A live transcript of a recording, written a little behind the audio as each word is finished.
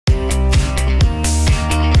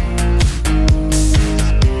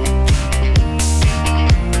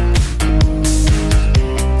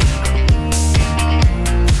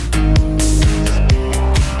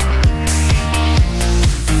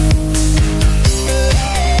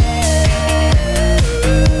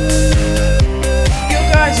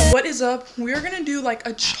we're gonna do like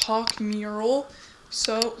a chalk mural.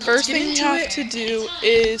 So first thing you have to do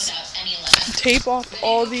is tape off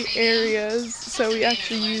all the areas. So we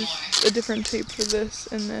actually use a different tape for this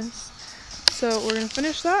and this. So we're gonna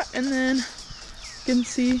finish that and then you can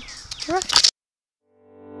see the rest.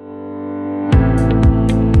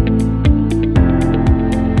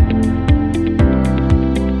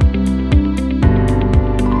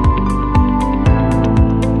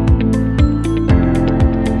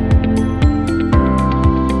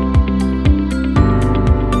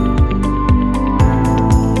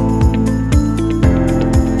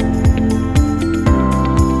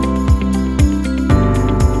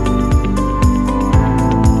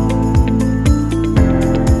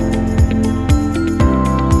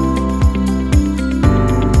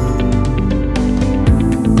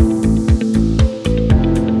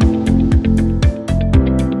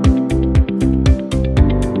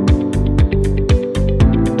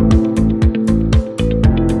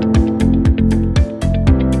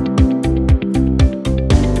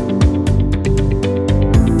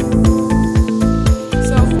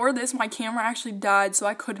 My camera actually died, so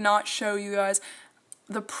I could not show you guys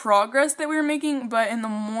the progress that we were making, but in the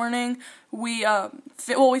morning we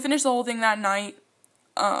finished the whole thing that night,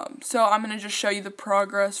 so I'm gonna just show you the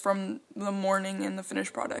progress from the morning and the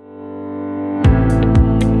finished product.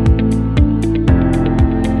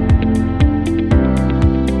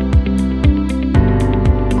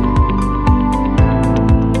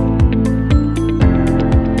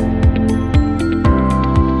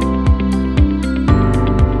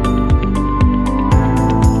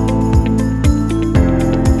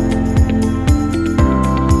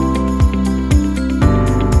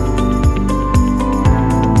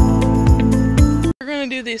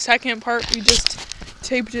 The second part, we just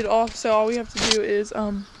taped it off, so all we have to do is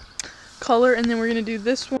color, and then we're gonna do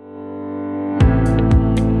this one.